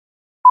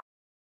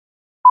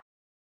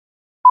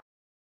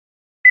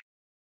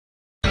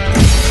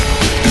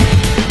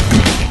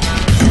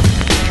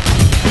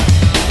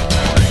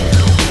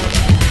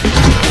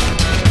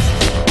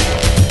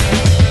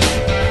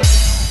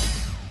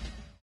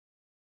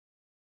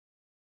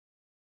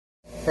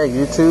Hey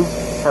YouTube,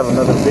 have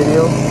another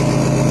video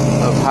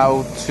of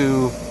how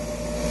to,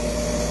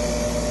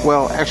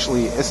 well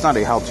actually it's not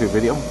a how-to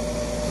video,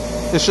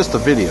 it's just a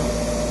video.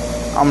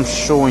 I'm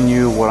showing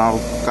you what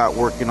I've got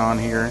working on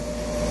here,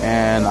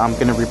 and I'm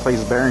going to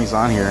replace bearings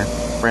on here.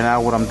 Right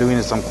now what I'm doing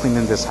is I'm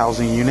cleaning this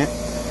housing unit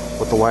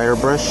with the wire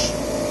brush.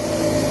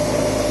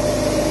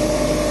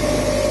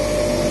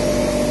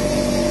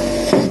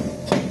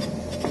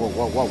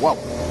 Whoa.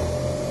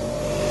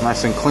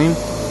 Nice and clean.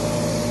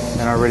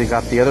 And I already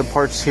got the other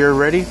parts here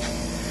ready.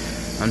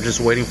 I'm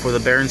just waiting for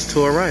the bearings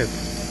to arrive.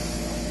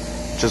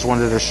 Just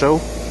wanted to show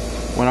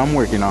what I'm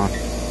working on.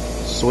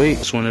 Sweet.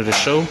 Just wanted to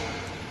show.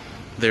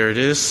 There it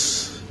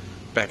is.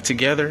 Back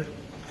together.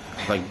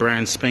 Like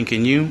brand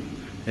spanking new.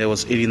 It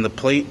was eating the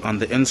plate on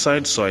the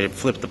inside, so I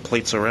flipped the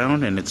plates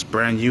around and it's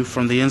brand new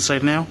from the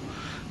inside now.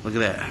 Look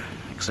at that.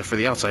 Except for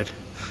the outside.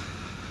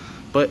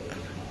 But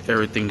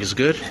everything is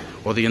good.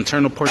 All the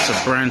internal parts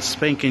are brand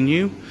spanking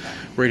new.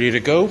 Ready to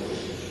go.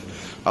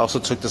 I also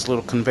took this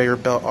little conveyor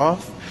belt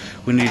off.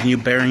 We need new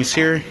bearings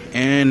here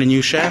and a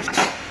new shaft.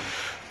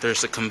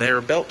 There's the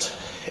conveyor belt.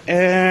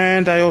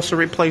 And I also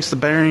replaced the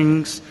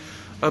bearings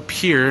up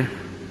here.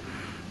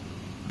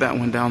 That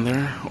one down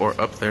there, or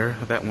up there,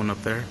 that one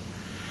up there.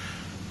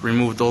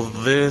 Removed all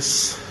of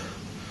this,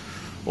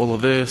 all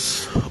of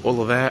this,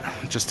 all of that,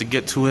 just to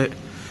get to it.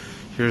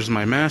 Here's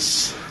my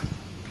mess.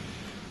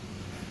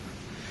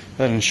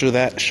 I didn't show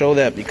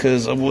that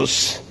because I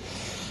was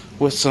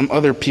with some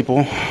other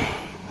people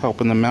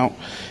helping them out,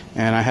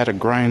 and I had to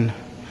grind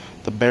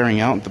the bearing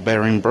out. The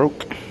bearing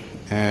broke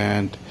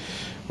and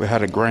we had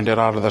to grind it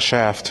out of the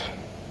shaft.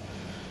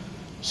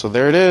 So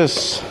there it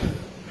is.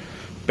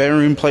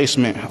 Bearing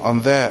placement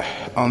on that.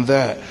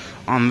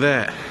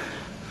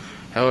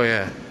 Hell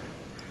yeah.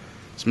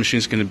 This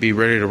machine's gonna be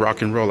ready to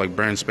rock and roll like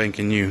brand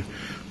spanking new.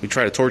 We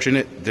tried to torching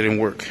it, didn't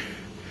work.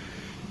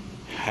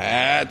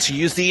 Had to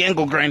use the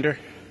angle grinder.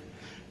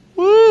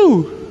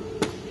 Woo!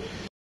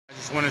 I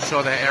just want to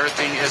show that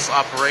everything is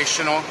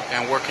operational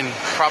and working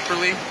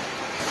properly.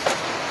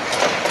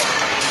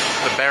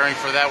 The bearing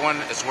for that one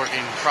is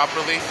working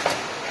properly.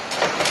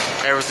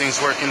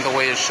 Everything's working the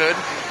way it should.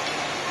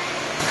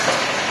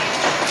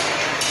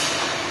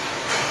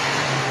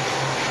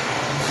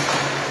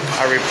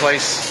 I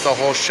replaced the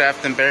whole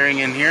shaft and bearing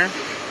in here.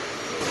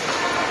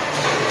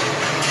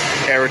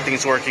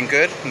 Everything's working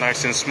good,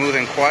 nice and smooth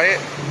and quiet.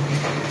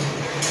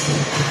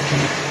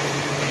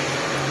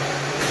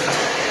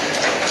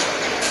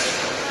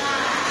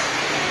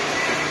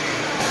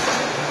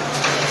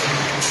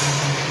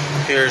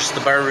 Here's the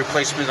bearing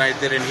replacement I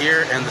did in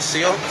here and the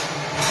seal,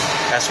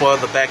 as well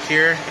as the back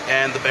here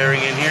and the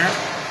bearing in here.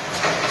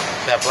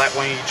 That black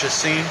one you just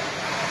seen.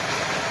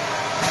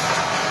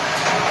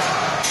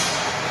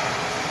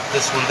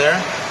 This one there.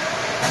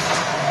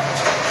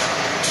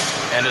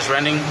 And it's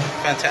running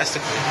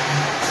fantastically.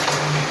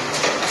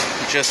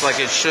 Just like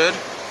it should.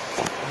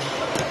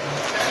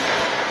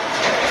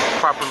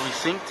 Properly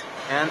synced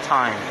and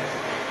timed.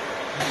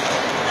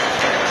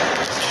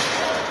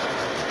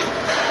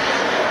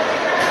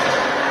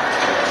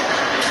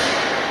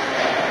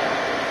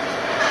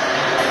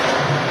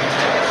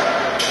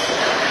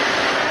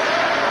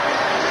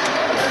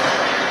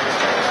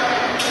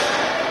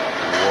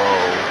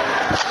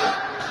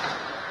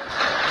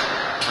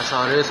 That's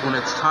how it is when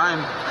it's time.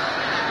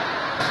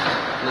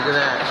 Look at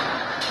that.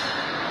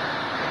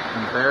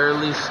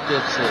 Barely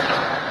skips it.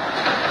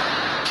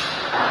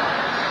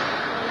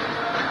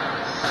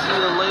 See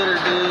you later,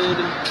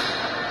 dude.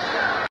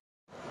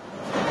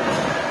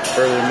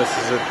 Barely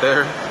misses it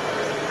there.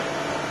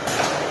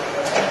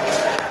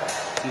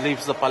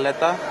 Leaves the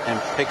paleta and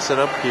picks it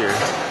up here.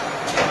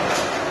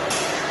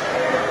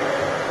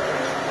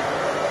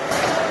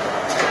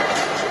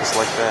 Just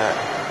like that.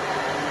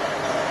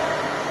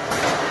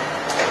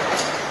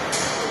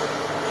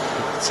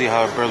 See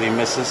how it barely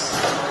misses.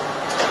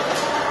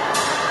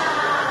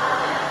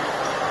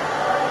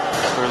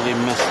 Barely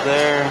missed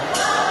there.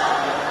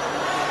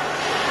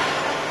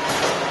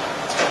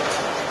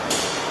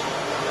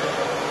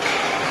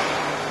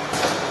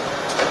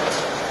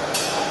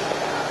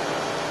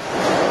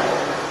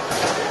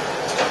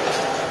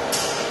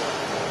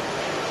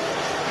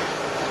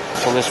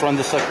 So let's run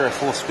this sucker at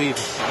full speed.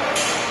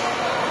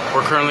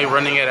 We're currently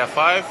running it at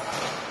 5.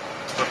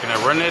 We're gonna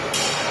run it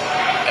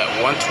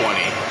at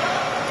 120.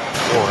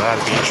 Oh,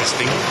 that'd be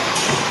interesting.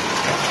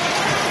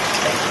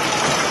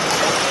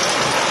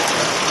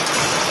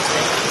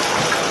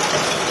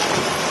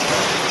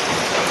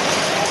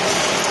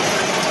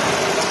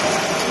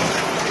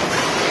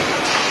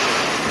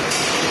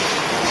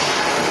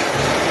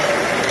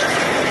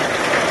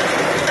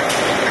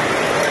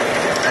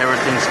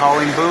 Everything's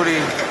hauling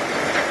booty.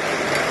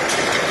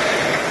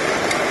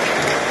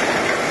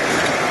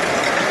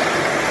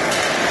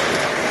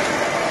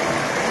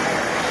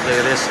 Look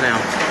at this now.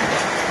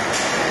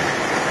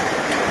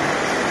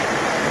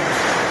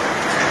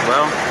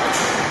 Well,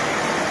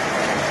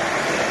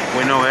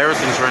 we know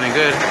everything's running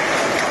good.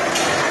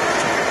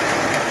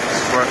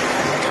 It's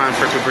time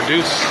for it to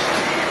produce.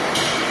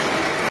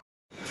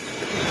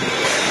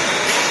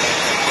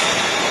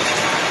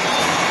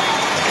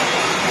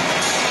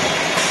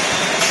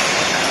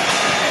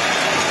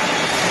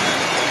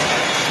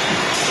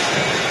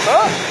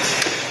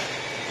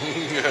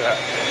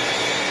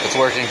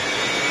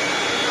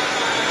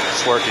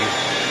 It's working.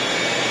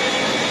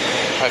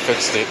 I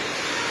fixed it.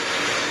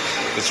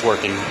 It's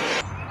working.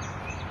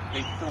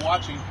 Thank you for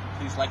watching.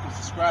 Please like and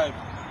subscribe.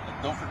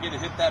 And don't forget to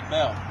hit that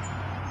bell.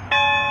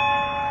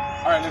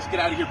 Alright, let's get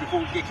out of here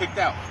before we get kicked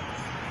out.